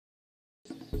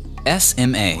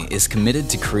SMA is committed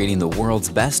to creating the world's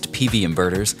best PV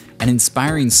inverters and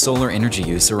inspiring solar energy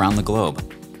use around the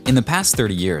globe. In the past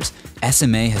 30 years,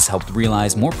 SMA has helped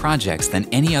realize more projects than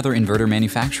any other inverter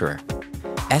manufacturer.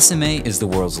 SMA is the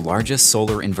world's largest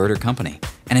solar inverter company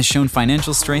and has shown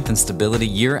financial strength and stability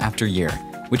year after year,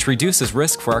 which reduces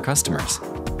risk for our customers.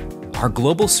 Our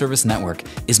global service network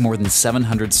is more than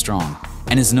 700 strong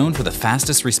and is known for the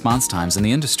fastest response times in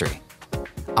the industry.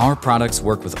 Our products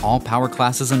work with all power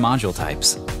classes and module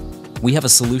types. We have a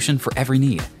solution for every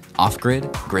need: off-grid,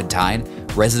 grid-tied,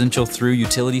 residential through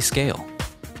utility scale.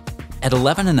 At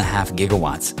 11.5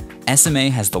 gigawatts, SMA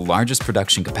has the largest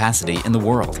production capacity in the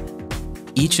world.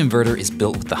 Each inverter is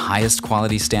built with the highest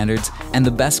quality standards and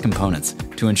the best components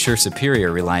to ensure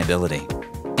superior reliability.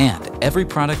 And every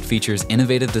product features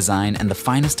innovative design and the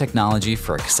finest technology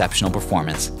for exceptional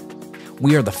performance.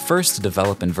 We are the first to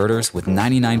develop inverters with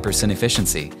 99%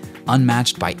 efficiency,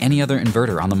 unmatched by any other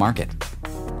inverter on the market.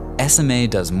 SMA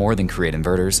does more than create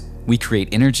inverters, we create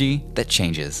energy that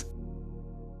changes.